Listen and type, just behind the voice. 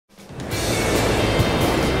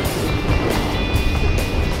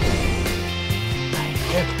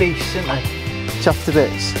beasts, aren't they? Chuffed to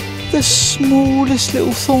bits. The smallest little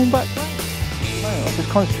thornback ray. I'll just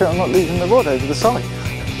concentrate on not losing the rod over the side.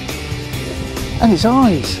 And its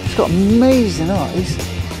eyes, it's got amazing eyes.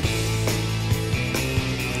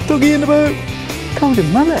 Doggy in the boat.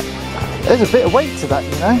 Golden mullet. There's a bit of weight to that,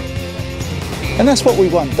 you know. And that's what we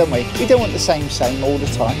want, don't we? We don't want the same all the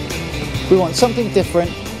time. We want something different,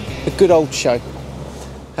 a good old show.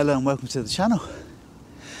 Hello and welcome to the channel.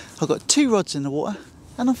 I've got 2 rods in the water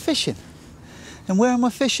and I'm fishing. And where am I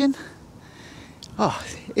fishing? Oh,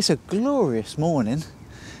 it's a glorious morning.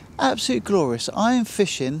 Absolutely glorious. I am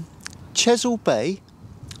fishing Chessel Bay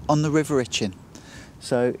on the River Itchen.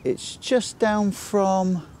 So it's just down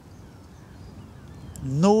from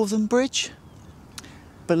Northern Bridge,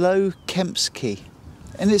 below Kemp's Quay,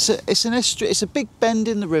 and it's an estuary. It's a big bend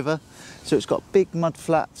in the river, so it's got big mud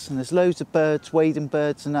flats, and there's loads of birds, wading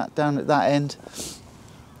birds, and that down at that end.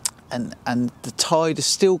 And the tide has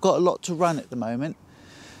still got a lot to run at the moment,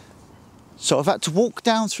 so I've had to walk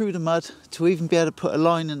down through the mud to even be able to put a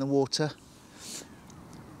line in the water.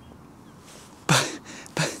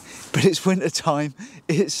 But it's winter time.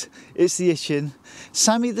 It's the Itchen.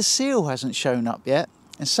 Sammy the seal hasn't shown up yet,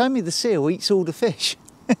 and Sammy the seal eats all the fish.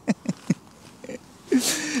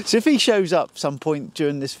 So if he shows up some point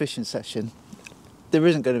during this fishing session, there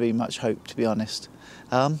isn't going to be much hope, to be honest.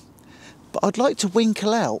 But I'd like to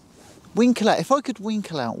winkle out. If I could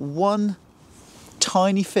winkle out one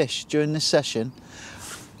tiny fish during this session,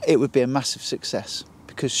 it would be a massive success,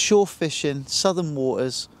 because shore fishing, southern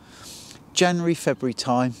waters, January, February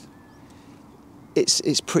time,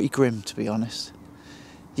 it's pretty grim, to be honest.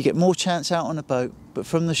 You get more chance out on a boat, but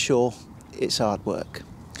from the shore, it's hard work.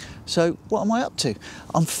 So what am I up to?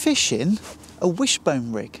 I'm fishing a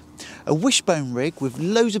wishbone rig. A wishbone rig with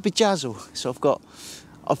loads of bejazzle. So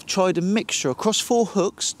I've tried a mixture across 4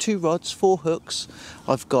 hooks, 2 rods, 4 hooks.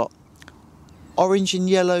 I've got orange and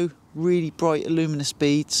yellow, really bright luminous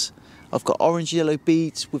beads. I've got orange yellow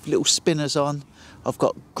beads with little spinners on. I've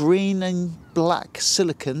got green and black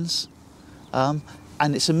silicons.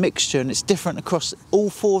 And it's a mixture, and it's different across all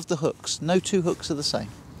 4 of the hooks. No 2 hooks are the same.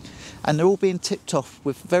 And they're all being tipped off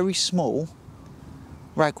with very small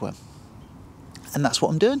ragworm. And that's what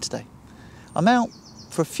I'm doing today. I'm out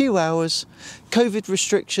for a few hours. COVID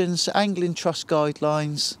restrictions, angling trust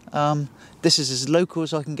guidelines. This is as local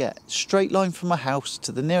as I can get. Straight line from my house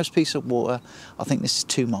to the nearest piece of water. I think this is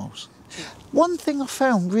 2 miles. One thing I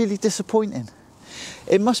found really disappointing.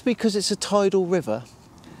 It must be because it's a tidal river.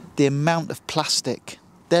 The amount of plastic.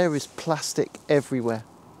 There is plastic everywhere.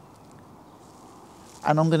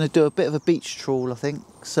 And I'm going to do a bit of a beach trawl, I think.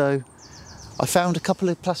 So I found a couple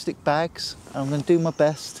of plastic bags, and I'm going to do my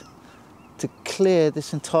best to clear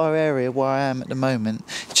this entire area where I am at the moment.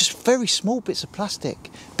 It's just very small bits of plastic.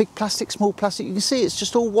 Big plastic, small plastic. You can see it's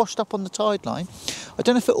just all washed up on the tide line. I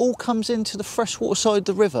don't know if it all comes into the freshwater side of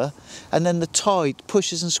the river, and then the tide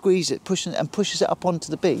pushes and squeezes it, pushes it up onto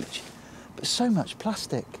the beach. But so much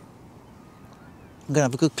plastic. I'm going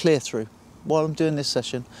to have a good clear through. While I'm doing this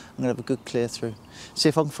session, I'm going to have a good clear through. See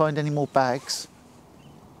if I can find any more bags,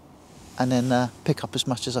 and then pick up as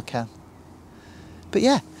much as I can. But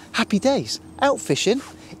yeah, happy days. Out fishing.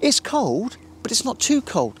 It's cold, but it's not too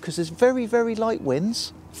cold, because there's very, very light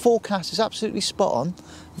winds. Forecast is absolutely spot on.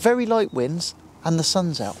 Very light winds, and the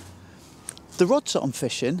sun's out. The rods that I'm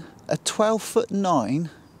fishing are 12'9"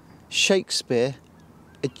 Shakespeare.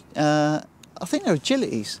 I think they're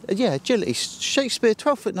agilities. Yeah, agilities. Shakespeare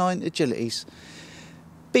 12'9" agilities.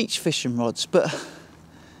 Beach fishing rods, but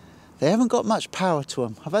they haven't got much power to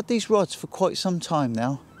them. I've had these rods for quite some time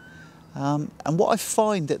now. And what I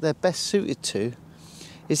find that they're best suited to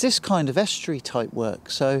is this kind of estuary type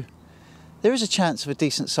work. So there is a chance of a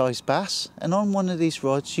decent sized bass, and on one of these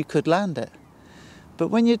rods you could land it. But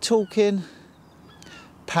when you're talking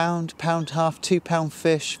pound, pound and a half, 2 pound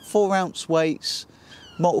fish, 4 ounce weights,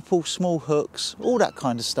 multiple small hooks, all that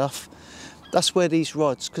kind of stuff, that's where these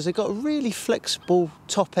rods, because they've got a really flexible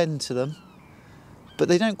top end to them, but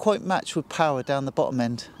they don't quite match with power down the bottom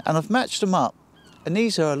end. And I've matched them up, and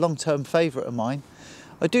these are a long-term favourite of mine.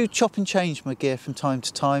 I do chop and change my gear from time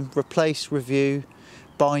to time, replace, review,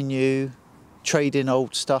 buy new, trade in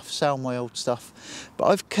old stuff, sell my old stuff. But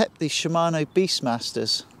I've kept these Shimano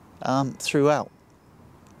Beastmasters throughout,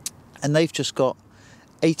 and they've just got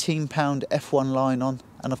 18 pound F1 line on,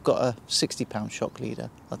 and I've got a 60 pound shock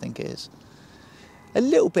leader, I think it is. A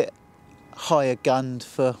little bit higher gunned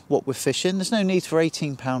for what we're fishing. There's no need for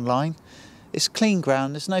 18 pound line. It's clean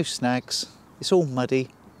ground, there's no snags, it's all muddy.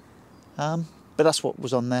 But that's what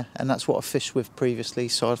was on there, and that's what I fished with previously,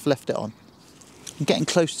 so I've left it on. I'm getting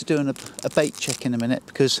close to doing a bait check in a minute,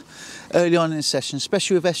 because early on in the session,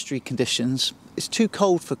 especially with estuary conditions, it's too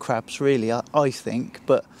cold for crabs really, I think,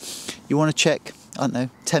 but you want to check, I don't know,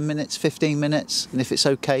 10 minutes, 15 minutes, and if it's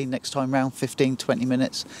okay next time round, 15, 20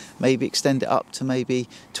 minutes, maybe extend it up to maybe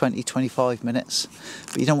 20, 25 minutes,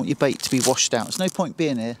 but you don't want your bait to be washed out. There's no point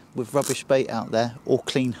being here with rubbish bait out there or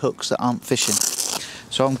clean hooks that aren't fishing.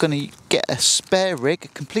 So I'm going to get a spare rig, a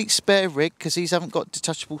complete spare rig, because these haven't got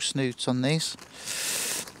detachable snoods on these.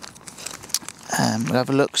 We'll have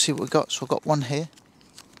a look, see what we've got. So I've got one here.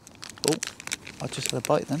 Oh, I just had a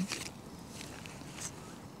bite then.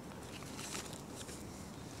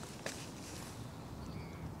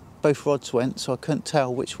 Both rods went, so I couldn't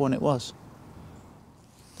tell which one it was.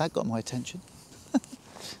 That got my attention.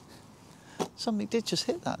 Something did just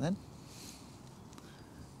hit that then.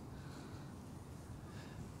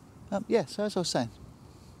 Yeah, so as I was saying,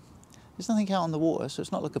 there's nothing out on the water, so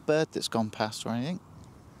it's not like a bird that's gone past or anything.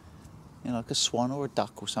 You know, like a swan or a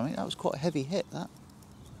duck or something. That was quite a heavy hit, that.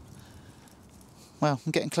 Well,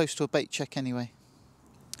 I'm getting close to a bait check anyway.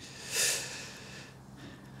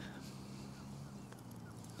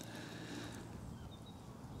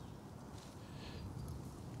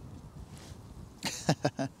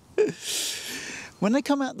 When they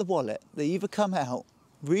come out the wallet, they either come out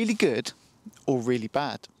really good or really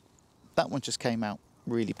bad. That one just came out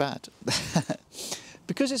really bad.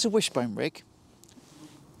 Because it's a wishbone rig,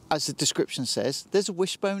 as the description says, there's a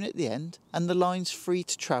wishbone at the end and the line's free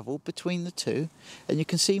to travel between the two, and you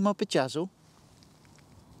can see my bejazzle,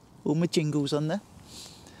 all my jingles on there.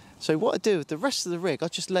 So what I do with the rest of the rig, I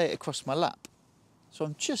just lay it across my lap. So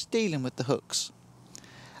I'm just dealing with the hooks.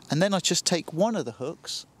 And then I just take one of the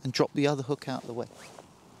hooks and drop the other hook out of the way.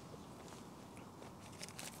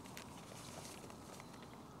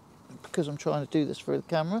 Because I'm trying to do this for the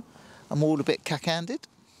camera, I'm all a bit cack-handed.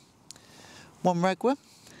 One ragworm,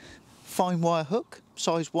 fine wire hook,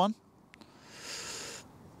 size 1.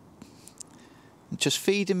 And just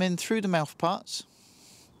feed him in through the mouth parts.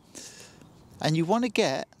 And you want to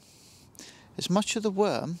get as much of the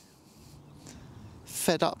worm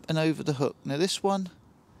fed up and over the hook. Now this one,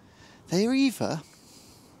 they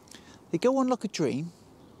go on like a dream,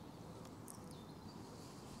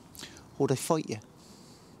 or they fight you.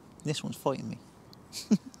 This one's fighting me.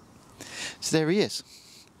 So there he is.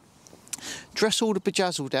 Dress all the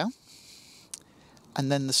bejazzle down,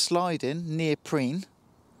 and then the slide-in neoprene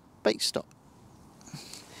bait stop.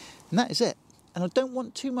 And that is it. And I don't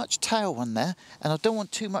want too much tail on there, and I don't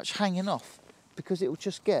want too much hanging off, because it will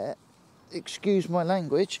just get, excuse my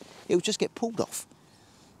language, it will just get pulled off.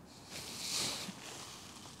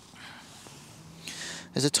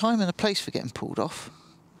 There's a time and a place for getting pulled off,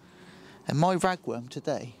 and my ragworm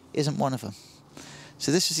today isn't one of them.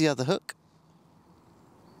 So this is the other hook.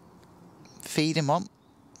 Feed him on.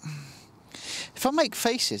 If I make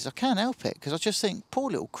faces, I can't help it, because I just think,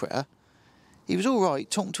 poor little critter, he was all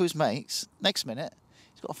right talking to his mates. Next minute,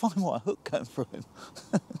 he's got a fine wire hook going through him.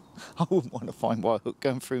 I wouldn't want a fine wire hook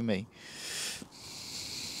going through me.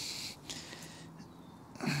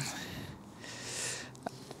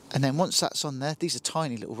 And then once that's on there, these are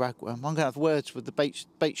tiny little ragworm. I'm going to have words with the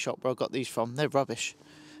bait shop where I got these from. They're rubbish.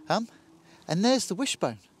 And there's the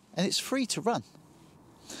wishbone, and it's free to run.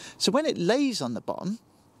 So when it lays on the bottom,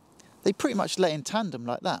 they pretty much lay in tandem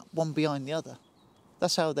like that, one behind the other.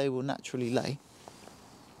 That's how they will naturally lay.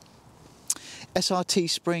 SRT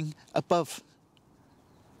spring above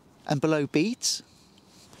and below beads.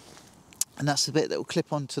 And that's the bit that will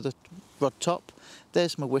clip onto the rod top.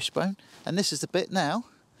 There's my wishbone. And this is the bit now.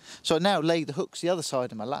 So I now lay the hooks the other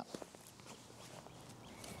side of my lap.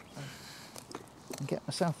 And get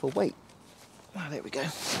myself a weight. Oh, there we go.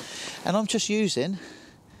 And I'm just using,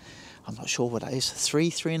 I'm not sure what that is,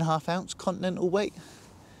 3.5 ounce continental weight.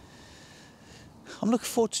 I'm looking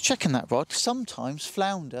forward to checking that rod. Sometimes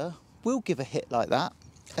flounder will give a hit like that,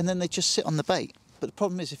 and then they just sit on the bait. But the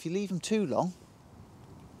problem is, if you leave them too long,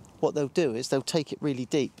 what they'll do is they'll take it really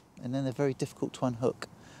deep, and then they're very difficult to unhook.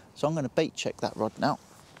 So I'm going to bait check that rod now.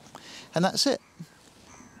 And that's it.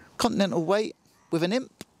 Continental weight with an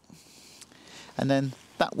imp. And then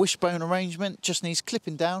that wishbone arrangement just needs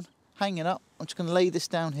clipping down, hanging up. I'm just going to lay this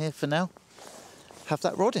down here for now. Have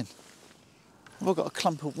that rod in. Have I got a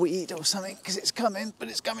clump of weed or something? Because it's coming, but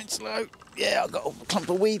it's coming slow. Yeah, I've got a clump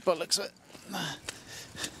of weed by the looks of it. I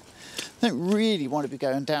don't really want to be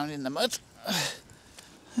going down in the mud.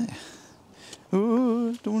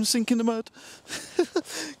 Oh, don't want to sink in the mud.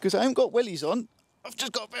 Because I haven't got wellies on. I've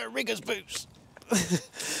just got a pair of rigger's boots.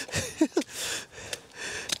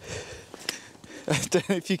 I don't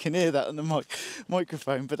know if you can hear that on the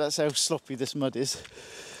microphone, but that's how sloppy this mud is.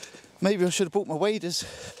 Maybe I should have bought my waders.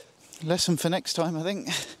 Lesson for next time, I think.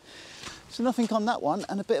 So nothing on that one,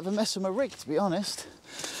 and a bit of a mess of my rig, to be honest.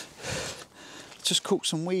 Just caught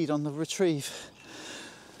some weed on the retrieve.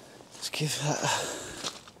 Let's give that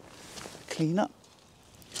a clean up.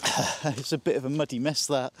 It's a bit of a muddy mess,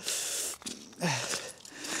 that.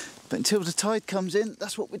 But until the tide comes in,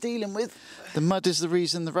 that's what we're dealing with. The mud is the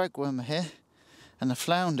reason the ragworm are here. And the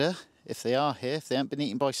flounder, if they are here, if they haven't been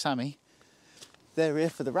eaten by Sammy, they're here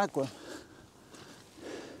for the ragworm.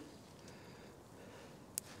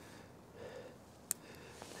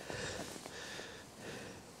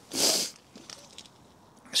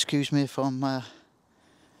 Excuse me if I'm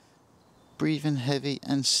breathing heavy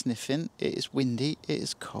and sniffing. It is windy, it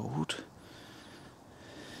is cold.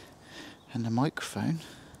 And the microphone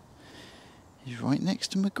is right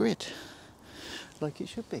next to my grid, like it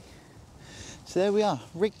should be. So there we are,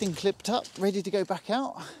 rigged and clipped up, ready to go back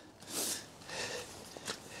out.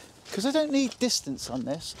 Because I don't need distance on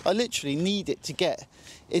this, I literally need it to get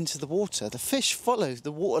into the water. The fish follow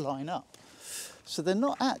the water line up, so they're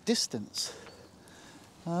not at distance.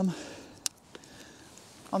 I'm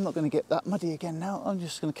not going to get that muddy again now, I'm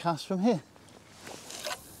just going to cast from here.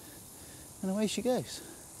 And away she goes.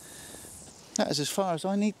 That is as far as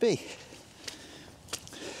I need be.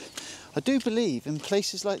 I do believe in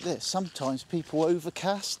places like this, sometimes people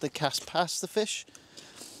overcast, they cast past the fish.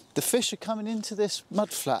 The fish are coming into this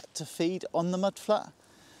mudflat to feed on the mudflat.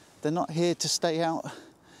 They're not here to stay out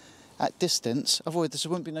at distance, otherwise there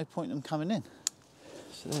wouldn't be no point in them coming in.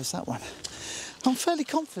 So there's that one. I'm fairly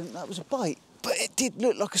confident that was a bite, but it did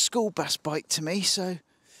look like a school bass bite to me, so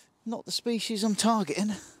not the species I'm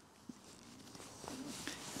targeting.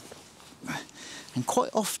 And quite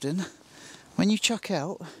often, when you chuck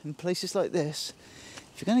out in places like this,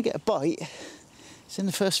 if you're going to get a bite, it's in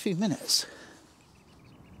the first few minutes.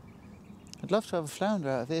 I'd love to have a flounder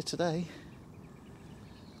out of here today.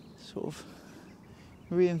 Sort of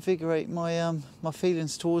reinvigorate my my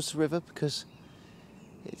feelings towards the river, because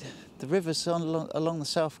the river's along the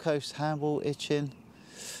south coast, Hamble, Itchen.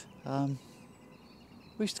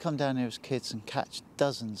 We used to come down here as kids and catch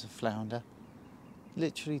dozens of flounder,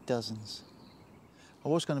 literally dozens. I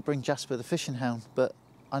was going to bring Jasper the fishing hound, but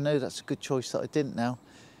I know that's a good choice that I didn't now,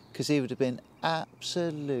 because he would have been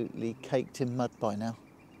absolutely caked in mud by now.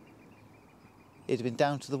 He'd have been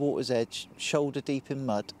down to the water's edge, shoulder deep in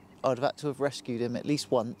mud. I'd have had to have rescued him at least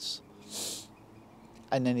once,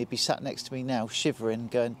 and then he'd be sat next to me now, shivering,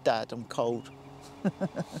 going, "Dad, I'm cold."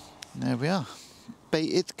 There we are.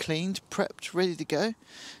 Baited, cleaned, prepped, ready to go.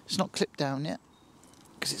 It's not clipped down yet,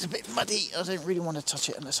 because it's a bit muddy. I don't really want to touch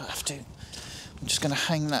it unless I have to. I'm just going to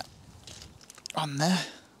hang that on there,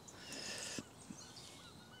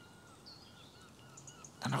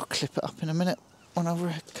 and I'll clip it up in a minute when I've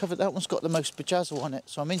recovered. That one's got the most bejazzle on it,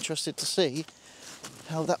 so I'm interested to see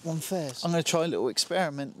how that one fares. I'm going to try a little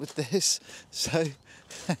experiment with this, so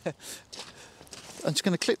I'm just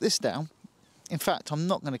going to clip this down. In fact, I'm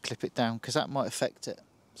not going to clip it down because that might affect it,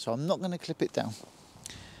 so I'm not going to clip it down.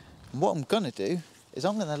 And what I'm going to do is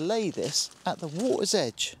I'm going to lay this at the water's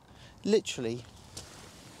edge, literally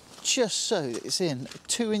just so that it's in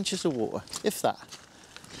 2 inches of water, if that.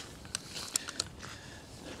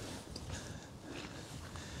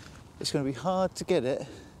 It's going to be hard to get it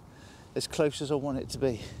as close as I want it to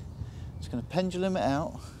be. Just going to pendulum it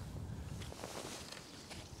out,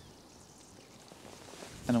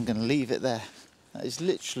 and I'm going to leave it there. That is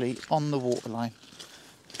literally on the waterline,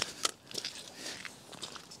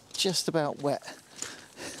 just about wet.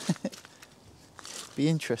 Be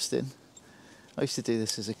interesting. I used to do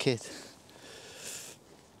this as a kid.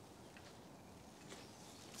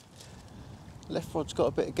 Left rod's got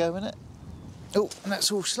a bit of go in it. Oh, and that's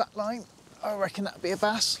all slack line. I reckon that'd be a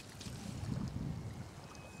bass.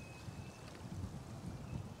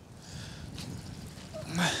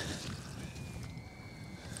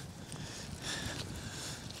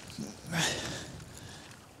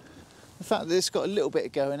 The fact that it's got a little bit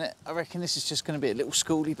of go in it, I reckon this is just going to be a little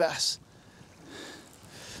schoolie bass.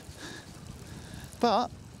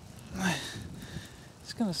 But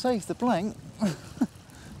it's going to save the blank. And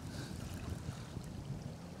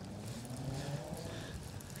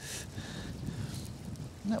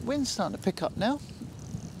that wind's starting to pick up now.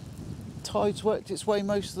 Tide's worked its way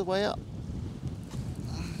most of the way up.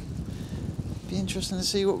 Be interesting to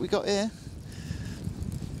see what we got here.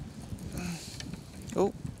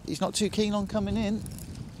 Oh, he's not too keen on coming in.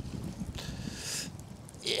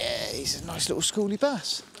 Yeah, he's a nice little schoolie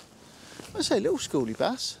bass. I say little schoolie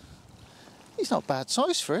bass. He's not bad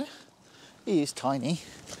size for it. He is tiny.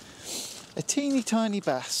 A teeny tiny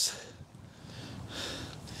bass.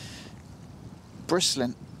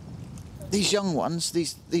 Bristling. these young ones,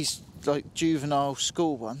 these like juvenile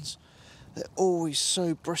school ones, they're always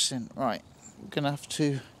so bristling. Right, we're gonna have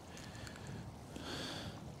to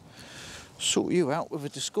sort you out with a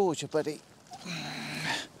disgorger, buddy.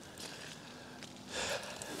 Right,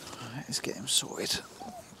 let's get him sorted.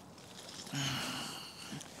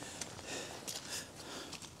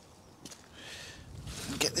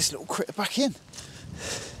 Get this little critter back in.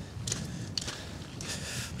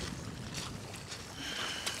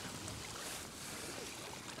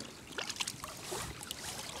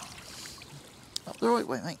 Up the right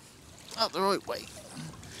way, mate. Up the right way.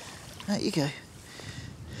 There you go.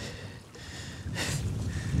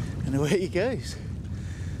 And away he goes.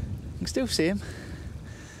 You can still see him.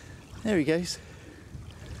 There he goes.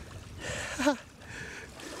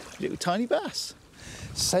 Little tiny bass.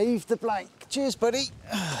 Save the blank. Cheers, buddy.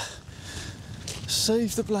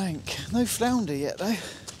 Save the blank. No flounder yet, though.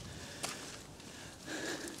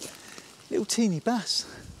 Little teeny bass.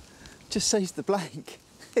 Just saves the blank.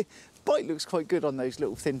 Bite looks quite good on those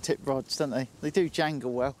little thin tip rods, don't they? They do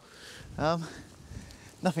jangle well.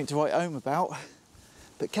 Nothing to write home about.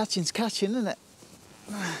 But catching's catching, isn't it?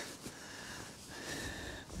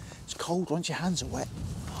 It's cold once your hands are wet.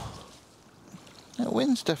 The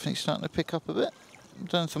wind's definitely starting to pick up a bit. I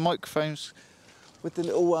don't know if the microphone's with the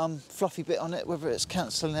little fluffy bit on it, whether it's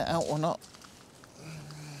cancelling it out or not.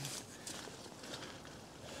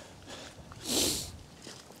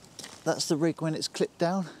 That's the rig when it's clipped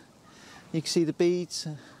down. You can see the beads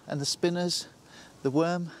and the spinners, the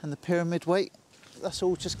worm and the pyramid weight. That's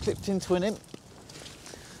all just clipped into an imp.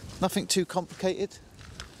 Nothing too complicated.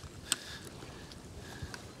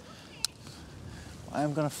 I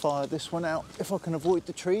am going to fire this one out if I can avoid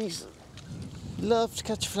the trees. Love to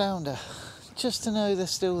catch a flounder, just to know they're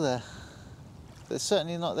still there. They're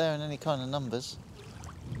certainly not there in any kind of numbers.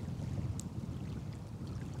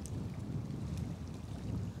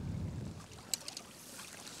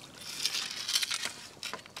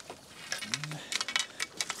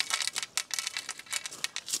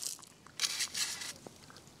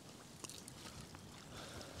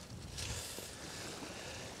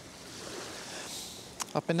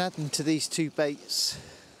 I've been adding to these two baits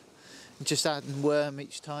and just adding worm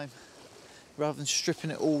each time rather than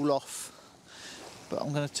stripping it all off. But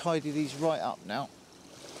I'm going to tidy these right up now.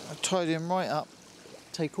 I'll tidy them right up,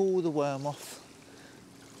 take all the worm off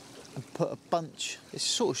and put a bunch. It's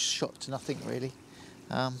sort of shot to nothing really.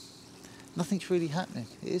 Nothing's really happening.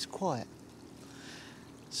 It is quiet.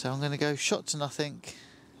 So I'm going to go shot to nothing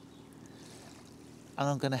and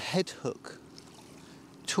I'm going to head hook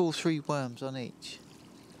 2 or 3 worms on each.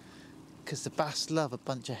 Because the bass love a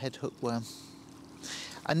bunch of head hook worm.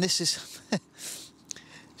 And this is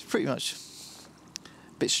it's pretty much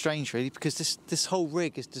a bit strange really, because this whole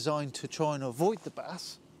rig is designed to try and avoid the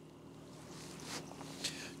bass.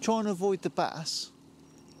 Try and avoid the bass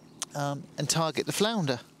and target the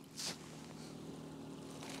flounder.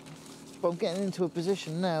 But I'm getting into a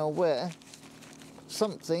position now where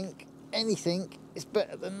something, anything is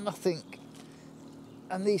better than nothing.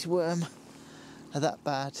 And these worm are that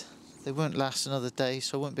bad. They won't last another day,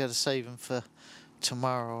 so I won't be able to save them for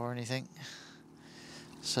tomorrow or anything.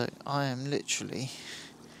 So I am literally,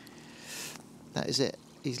 that is it.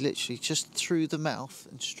 He's literally just through the mouth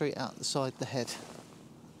and straight out the side of the head.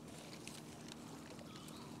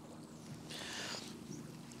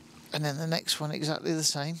 And then the next one exactly the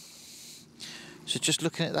same. So just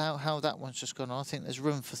looking at how that one's just gone on, I think there's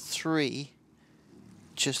room for 3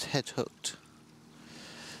 just head hooked.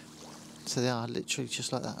 So they are literally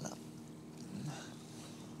just like that.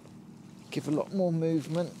 Give a lot more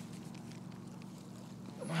movement.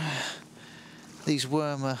 These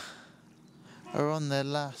worm are on their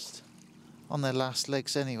last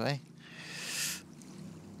legs anyway.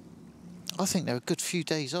 I think they're a good few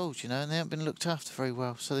days old, you know, and they haven't been looked after very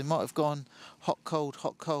well. So they might have gone hot,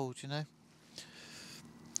 cold, you know,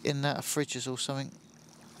 in and out of fridges or something.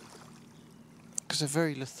 Because they're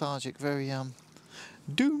very lethargic, very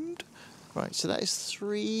doomed. Right, so that is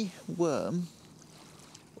 3 worm,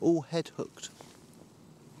 all head hooked.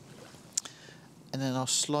 And then I'll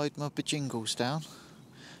slide my bejingles down,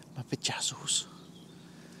 my bejazzles.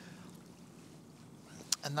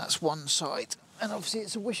 And that's one side. And obviously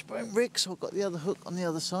it's a wishbone rig, so I've got the other hook on the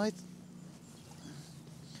other side.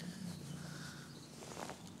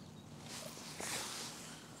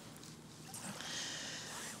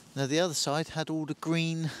 Now the other side had all the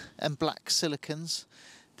green and black silicons.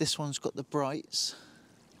 This one's got the brights.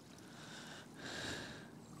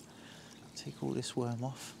 Take all this worm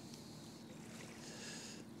off.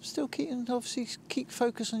 Still obviously keep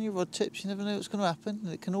focus on your rod tips. You never know what's going to happen.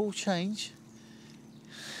 It can all change.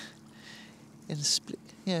 in a split,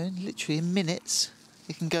 you know, literally in minutes,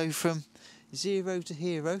 you can go from 0 to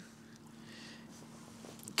hero.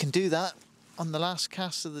 You can do that on the last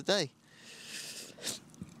cast of the day.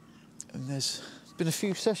 And there's been a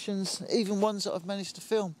few sessions, even ones that I've managed to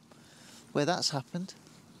film, where that's happened.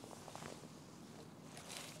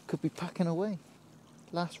 Could be packing away.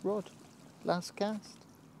 Last rod, last cast.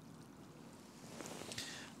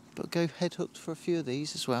 But go head hooked for a few of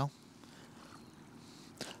these as well.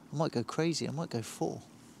 I might go crazy, I might go 4.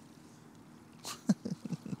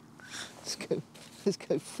 let's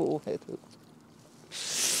go 4 head hooked.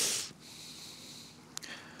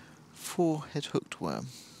 4 head hooked worm.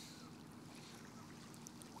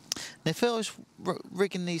 Now if I was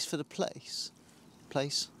rigging these for the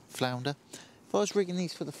flounder, if I was rigging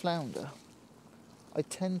these for the flounder, I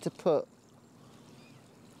tend to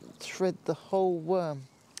thread the whole worm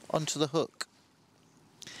onto the hook,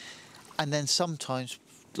 and then sometimes,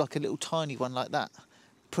 like a little tiny one like that,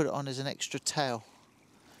 put it on as an extra tail.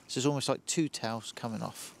 So it's almost like 2 tails coming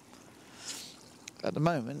off. At the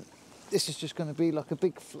moment, this is just going to be like a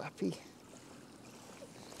big flappy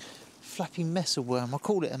messer worm. I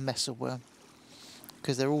call it a messer worm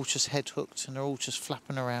because they're all just head hooked and they're all just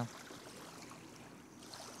flapping around.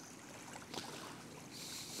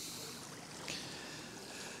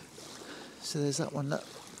 So there's that one.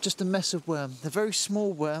 Just a messer worm. They're very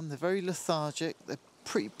small worm. They're very lethargic. They're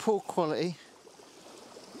pretty poor quality.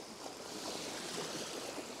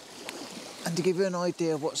 And to give you an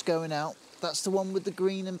idea of what's going out, that's the one with the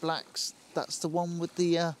green and blacks. That's the one with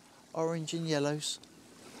the orange and yellows.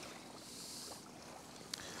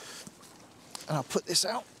 And I'll put this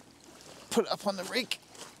out, put it up on the rig,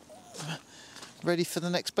 ready for the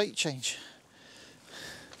next bait change.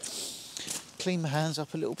 Clean my hands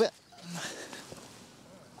up a little bit.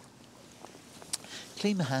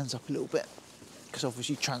 Because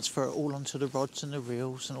obviously transfer it all onto the rods and the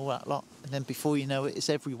reels and all that lot, and then before you know it, it's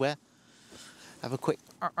everywhere. Have a quick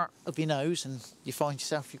of your nose and you find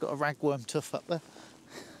yourself you've got a ragworm tuff up there.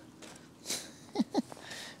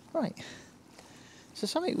 Right, so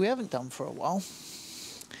something we haven't done for a while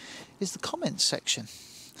is the comments section.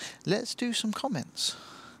 Let's do some comments.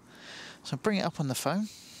 So bring it up on the phone.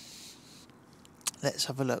 Let's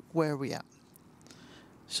have a look. Where are we at?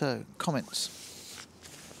 So, comments.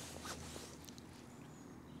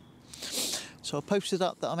 So I posted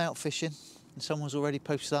up that I'm out fishing, and someone's already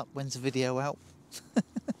posted up when's the video out.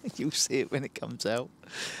 You'll see it when it comes out.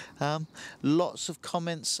 Lots of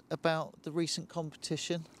comments about the recent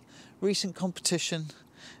competition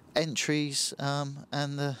entries,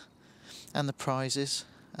 and the prizes.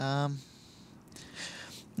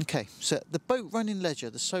 Okay, so the boat running ledger,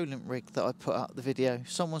 the Solent rig that I put up the video.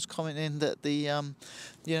 Someone's commenting that the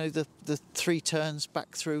you know, the 3 turns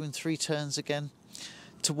back through and 3 turns again,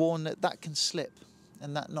 to warn that can slip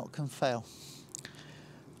and that knot can fail.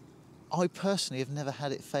 I personally have never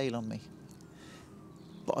had it fail on me,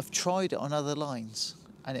 but I've tried it on other lines,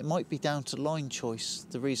 and it might be down to line choice,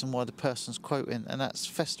 the reason why the person's quoting, and that's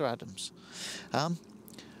Fester Adams.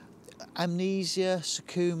 Amnesia,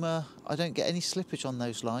 Sakuma, I don't get any slippage on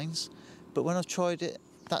those lines, but when I've tried it,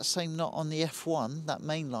 that same knot on the F1, that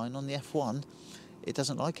main line on the F1, it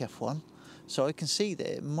doesn't like F1, so I can see that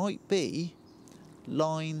it might be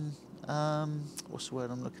line, what's the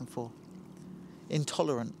word I'm looking for?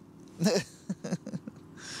 Intolerant.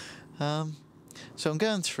 So I'm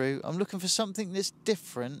going through, I'm looking for something that's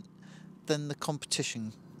different than the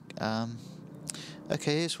competition.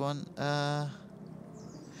 Okay, here's one.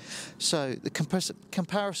 So the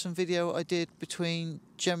comparison video I did between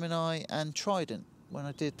Gemini and Trident when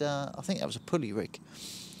I did, I think that was a pulley rig.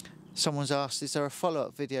 Someone's asked, is there a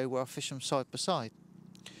follow-up video where I fish them side by side?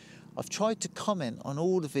 I've tried to comment on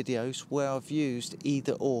all the videos where I've used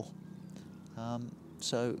either or.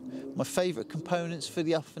 So my favourite components for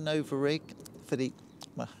the up and over rig,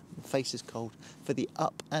 my face is cold, for the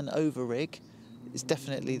up and over rig is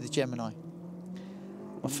definitely the Gemini.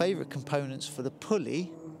 My favourite components for the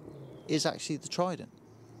pulley is actually the Trident.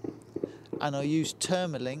 And I use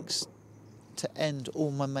Termalinks to end all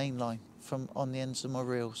my main line from on the ends of my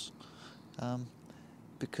reels,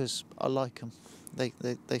 because I like them.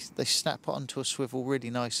 They snap onto a swivel really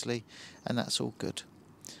nicely, and that's all good.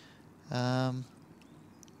 The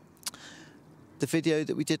video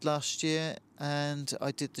that we did last year, and I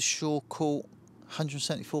did the Shore Caught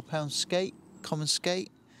 174 pound skate, common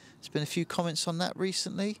skate. There's been a few comments on that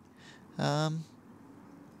recently. Let's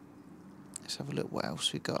have a look what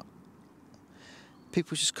else we got.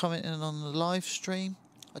 People just commenting on the live stream.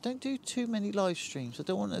 I don't do too many live streams. I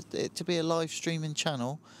don't want it to be a live streaming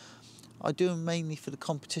channel. I do them mainly for the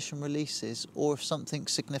competition releases, or if something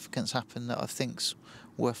significant's happened that I think's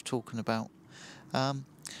worth talking about.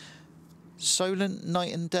 Solent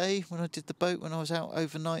night and day when I did the boat, when I was out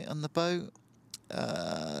overnight on the boat.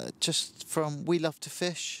 Just from We Love to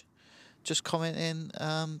Fish, just commenting,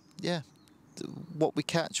 yeah, what we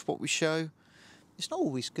catch, what we show. It's not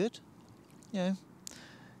always good, you know.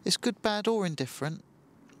 It's good, bad or indifferent.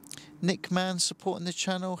 Nick Mann supporting the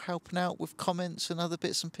channel, helping out with comments and other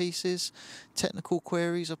bits and pieces, technical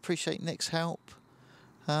queries. I appreciate Nick's help.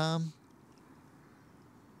 I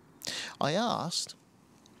asked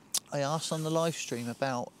on the live stream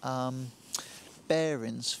about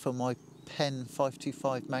bearings for my Pen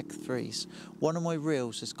 525 Mag 3s. One of my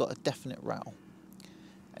reels has got a definite rattle,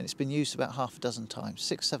 and it's been used about half a dozen times,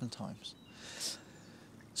 6-7 times.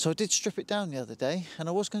 So I did strip it down the other day, and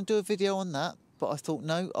I was going to do a video on that, but I thought,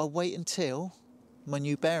 no, I'll wait until my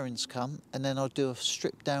new bearings come, and then I'll do a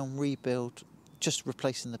stripped down rebuild, just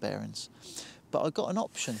replacing the bearings. But I got an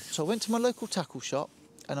option. So I went to my local tackle shop,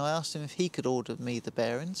 and I asked him if he could order me the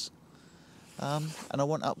bearings. And I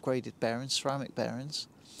want upgraded bearings, ceramic bearings.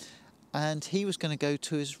 And he was going to go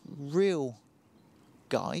to his reel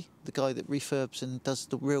guy, the guy that refurbs and does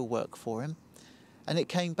the reel work for him. And it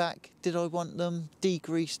came back, did I want them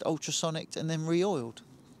degreased, ultrasonic, and then re-oiled?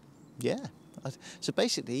 Yeah. So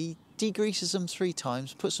basically, he degreases them 3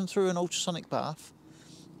 times, puts them through an ultrasonic bath,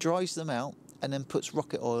 dries them out, and then puts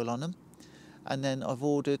rocket oil on them. And then I've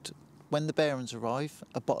ordered, when the bearings arrive,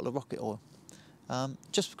 a bottle of rocket oil.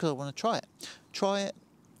 Just because I want to try it. Try it,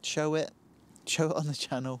 show it on the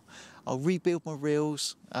channel. I'll rebuild my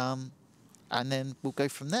reels, and then we'll go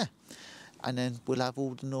from there. And then we'll have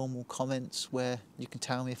all the normal comments where you can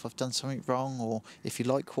tell me if I've done something wrong, or if you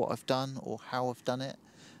like what I've done, or how I've done it.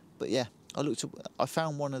 But yeah, I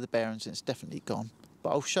found one of the bearings and it's definitely gone. But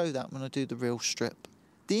I'll show that when I do the reel strip.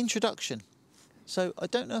 The introduction. So I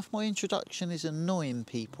don't know if my introduction is annoying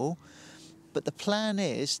people, but the plan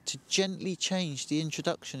is to gently change the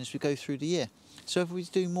introduction as we go through the year. So if we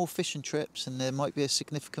do more fishing trips and there might be a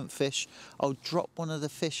significant fish, I'll drop one of the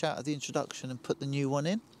fish out of the introduction and put the new one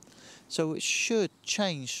in. So it should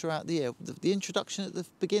change throughout the year. The introduction at the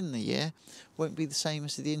beginning of the year won't be the same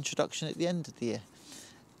as the introduction at the end of the year.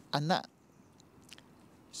 And that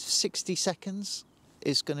 60 seconds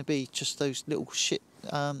is going to be just those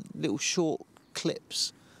little short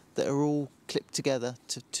clips that are all clipped together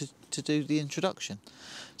to do the introduction.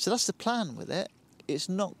 So that's the plan with it. It's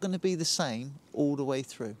not going to be the same all the way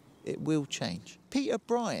through. It will change. Peter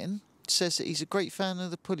Bryan says that he's a great fan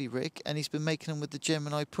of the pulley rig, and he's been making them with the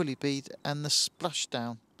Gemini pulley bead and the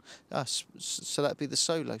splashdown. So that'd be the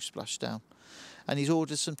solo splashdown. And he's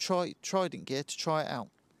ordered some Trident gear to try it out.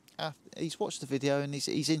 He's watched the video and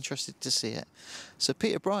he's interested to see it. So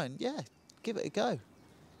Peter Bryan, yeah, give it a go.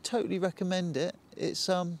 Totally recommend it. It's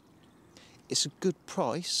a good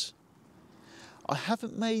price. I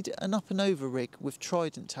haven't made an up and over rig with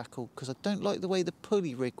Trident tackle because I don't like the way the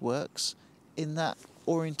pulley rig works in that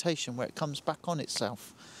orientation where it comes back on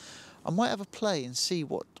itself. I might have a play and see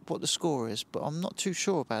what the score is, but I'm not too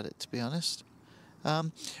sure about it, to be honest.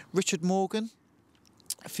 Richard Morgan,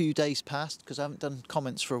 a few days past because I haven't done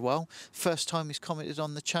comments for a while. First time he's commented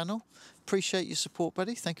on the channel. Appreciate your support,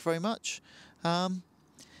 buddy. Thank you very much. And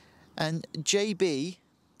JB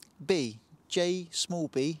B, J small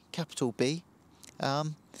b, capital B,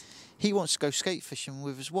 he wants to go skate fishing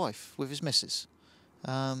with his wife, with his missus.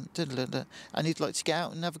 And he'd like to get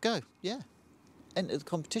out and have a go. Yeah. Enter the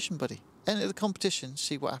competition, buddy. Enter the competition,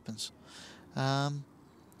 see what happens.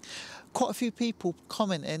 Quite a few people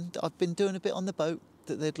commenting that I've been doing a bit on the boat,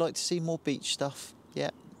 that they'd like to see more beach stuff. Yeah,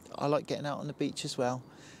 I like getting out on the beach as well,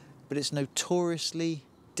 but it's notoriously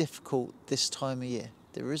difficult this time of year.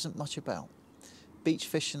 There isn't much about. Beach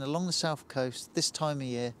fishing along the south coast this time of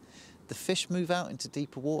year, the fish move out into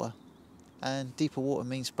deeper water, and deeper water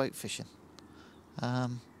means boat fishing.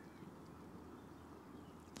 Let's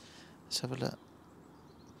have a look.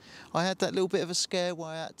 I had that little bit of a scare where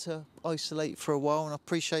I had to isolate for a while, and I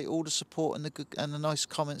appreciate all the support and the nice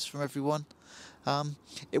comments from everyone.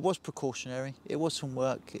 It was precautionary, it was some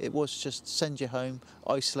work, it was just send you home,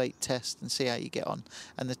 isolate, test and see how you get on,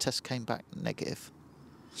 and the test came back negative.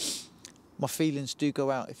 My feelings do go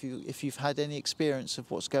out if you've had any experience of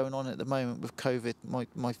what's going on at the moment with COVID.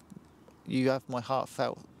 You have my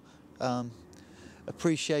heartfelt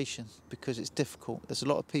appreciation, because it's difficult. There's a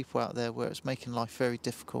lot of people out there where it's making life very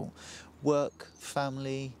difficult. Work,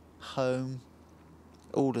 family, home,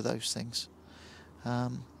 all of those things.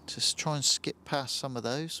 Just try and skip past some of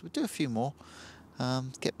those. We'll do a few more.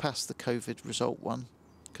 Get past the COVID result one,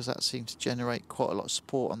 because that seems to generate quite a lot of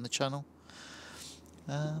support on the channel.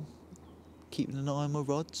 keeping an eye on my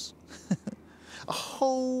rods. A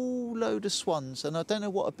whole load of swans, and I don't know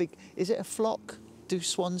what a big, is it a flock? Do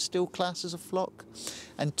swans still class as a flock?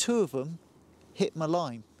 And 2 of them hit my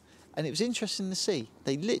line, and it was interesting to see.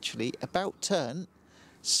 They literally about turned,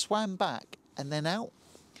 swam back, and then out.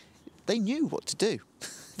 They knew what to do.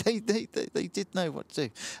 they did know what to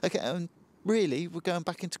do. Okay, and really, we're going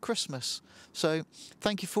back into Christmas. So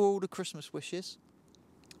thank you for all the Christmas wishes.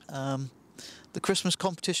 The Christmas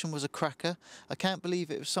competition was a cracker. I can't believe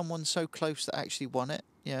it was someone so close that actually won it.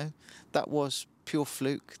 You know, that was pure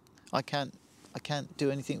fluke. I can't do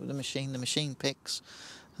anything with the machine. The machine picks.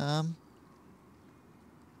 Yeah.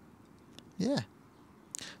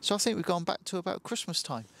 So I think we've gone back to about Christmas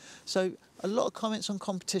time. So a lot of comments on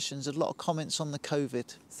competitions, a lot of comments on the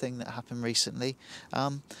COVID thing that happened recently.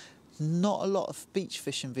 Not a lot of beach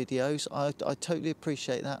fishing videos. I totally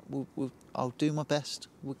appreciate that. I'll do my best.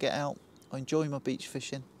 We'll get out. I enjoy my beach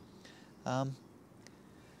fishing.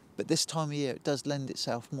 But this time of year it does lend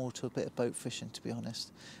itself more to a bit of boat fishing, to be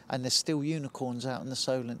honest. And there's still unicorns out in the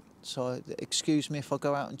Solent. So excuse me if I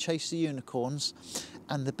go out and chase the unicorns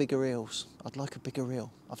and the bigger eels. I'd like a bigger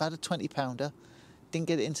eel. I've had a 20-pounder. Didn't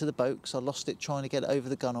get it into the boat because I lost it trying to get it over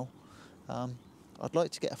the gunnel. I'd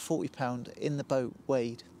like to get a 40-pound in the boat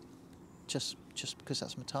weighed. Just because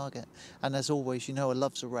that's my target. And as always, you know I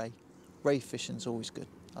love a ray. Ray fishing's always good.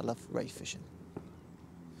 I love ray fishing.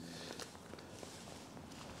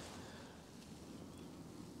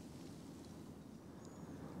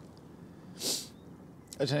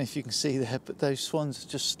 I don't know if you can see there, but those swans have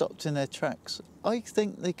just stopped in their tracks. I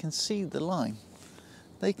think they can see the line.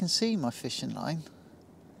 They can see my fishing line.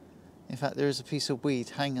 In fact, there is a piece of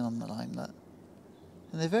weed hanging on the line, look.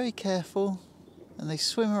 And they're very careful, and they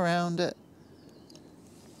swim around it.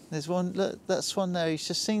 There's one, look, that swan there, he's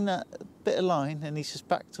just seen that bit of line and he's just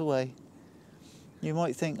backed away. You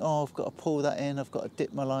might think, oh, I've got to pull that in, I've got to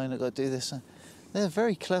dip my line, I've got to do this. They're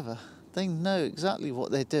very clever. They know exactly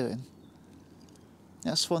what they're doing.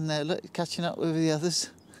 That swan there, look, catching up with the others.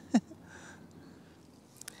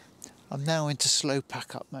 I'm now into slow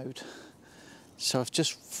pack up mode. So I've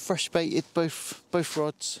just fresh baited both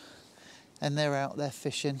rods and they're out there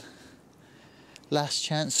fishing. Last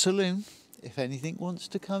chance saloon. If anything wants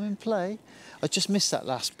to come and play. I just missed that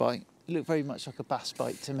last bite. It looked very much like a bass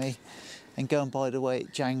bite to me. And going by the way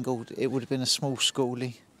it jangled, it would have been a small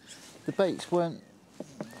schoolie. The baits weren't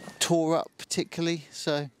tore up particularly,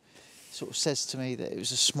 so it sort of says to me that it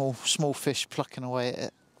was a small fish plucking away at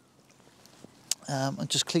it. I'm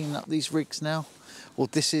just cleaning up these rigs now. Well,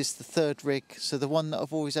 this is the 3rd rig, so the one that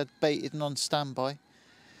I've always had baited and on standby.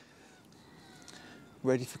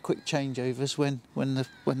 Ready for quick changeovers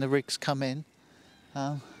when the rigs come in.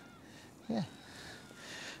 Yeah.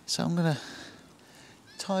 So I'm gonna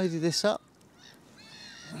tidy this up.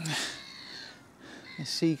 The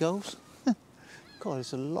seagulls. God,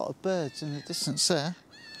 there's a lot of birds in the distance there.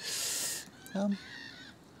 I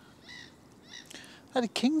had a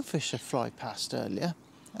kingfisher fly past earlier,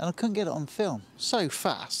 and I couldn't get it on film. So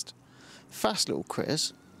fast little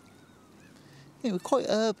critters. Yeah, we're quite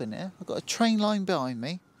urban here. I've got a train line behind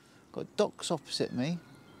me, got docks opposite me.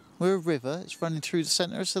 We're a river, it's running through the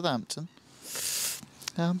centre of Southampton.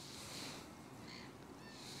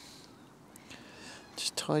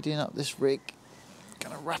 Just tidying up this rig,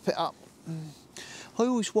 gonna wrap it up. I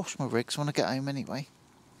always wash my rigs when I get home anyway.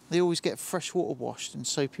 They always get fresh water washed in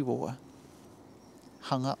soapy water,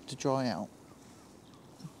 hung up to dry out.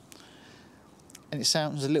 And it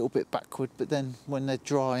sounds a little bit backward, but then when they're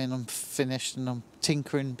dry and I'm finished and I'm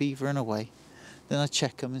tinkering, beavering away, then I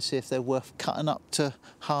check them and see if they're worth cutting up to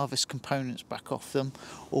harvest components back off them,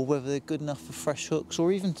 or whether they're good enough for fresh hooks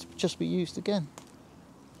or even to just be used again.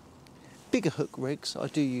 Bigger hook rigs I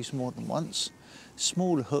do use more than once.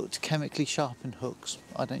 Smaller hooked, chemically sharpened hooks,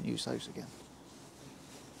 I don't use those again.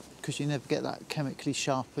 Because you never get that chemically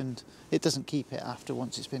sharpened, it doesn't keep it after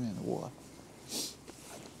once it's been in the water.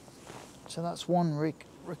 So that's one rig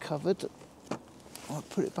recovered. I'll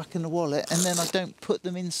put it back in the wallet, and then I don't put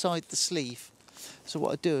them inside the sleeve. So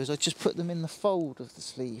what I do is I just put them in the fold of the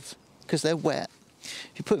sleeve, because they're wet.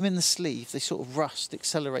 If you put them in the sleeve, they sort of rust,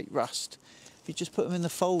 accelerate rust. If you just put them in the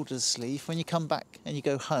fold of the sleeve, when you come back and you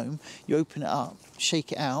go home, you open it up,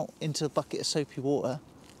 shake it out into a bucket of soapy water,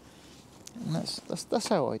 and that's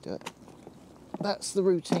how I do it. That's the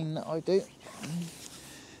routine that I do.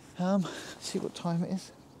 See what time it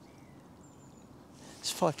is.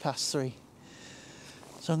 It's 3:05.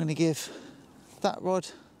 So I'm going to give that rod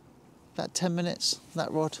about 10 minutes,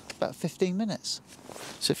 that rod about 15 minutes.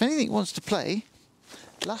 So if anything wants to play,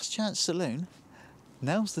 last chance saloon,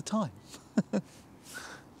 now's the time.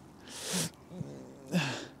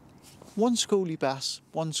 one schoolie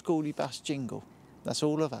bass jingle. That's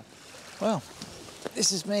all I've had. Well,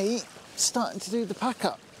 this is me starting to do the pack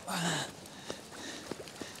up.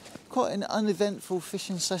 Quite an uneventful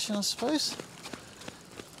fishing session, I suppose.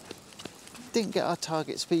 Didn't get our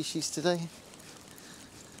target species today.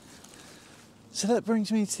 So that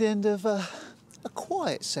brings me to the end of a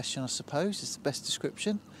quiet session, I suppose, is the best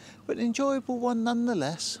description. But an enjoyable one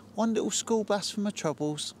nonetheless. One little school bass for my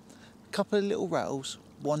troubles, a couple of little rattles,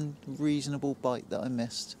 one reasonable bite that I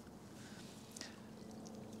missed.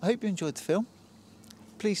 I hope you enjoyed the film.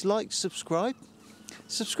 Please like, subscribe.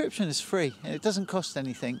 Subscription is free and it doesn't cost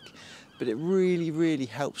anything, but it really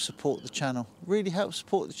helps support the channel. Really helps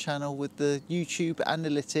support the channel with the YouTube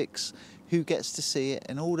analytics, who gets to see it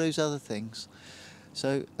and all those other things.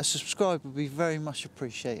 So a subscribe would be very much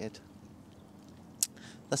appreciated.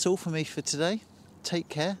 That's all for me for today. Take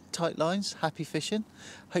care, tight lines, happy fishing.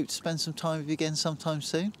 Hope to spend some time with you again sometime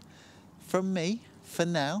soon. From me, for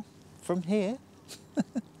now, from here,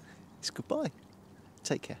 it's goodbye.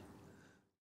 Take care.